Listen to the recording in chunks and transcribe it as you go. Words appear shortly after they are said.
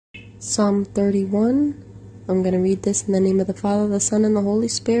Psalm 31. I'm going to read this in the name of the Father, the Son, and the Holy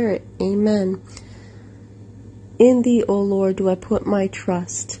Spirit. Amen. In thee, O Lord, do I put my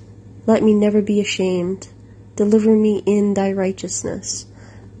trust. Let me never be ashamed. Deliver me in thy righteousness.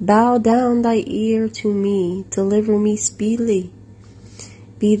 Bow down thy ear to me. Deliver me speedily.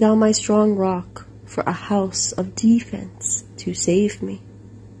 Be thou my strong rock, for a house of defense to save me.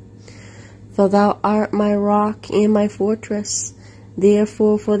 For thou art my rock and my fortress.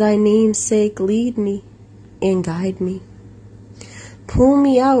 Therefore, for thy name's sake, lead me and guide me. Pull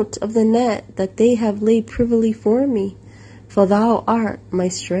me out of the net that they have laid privily for me, for thou art my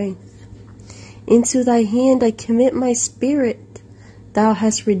strength. Into thy hand I commit my spirit. Thou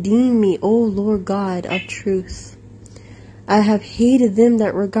hast redeemed me, O Lord God of truth. I have hated them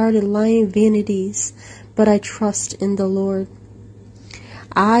that regarded lying vanities, but I trust in the Lord.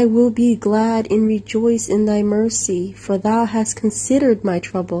 I will be glad and rejoice in thy mercy, for thou hast considered my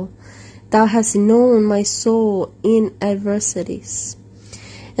trouble. Thou hast known my soul in adversities,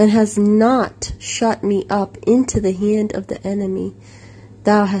 and hast not shut me up into the hand of the enemy.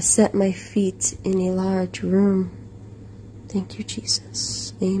 Thou hast set my feet in a large room. Thank you,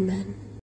 Jesus. Amen.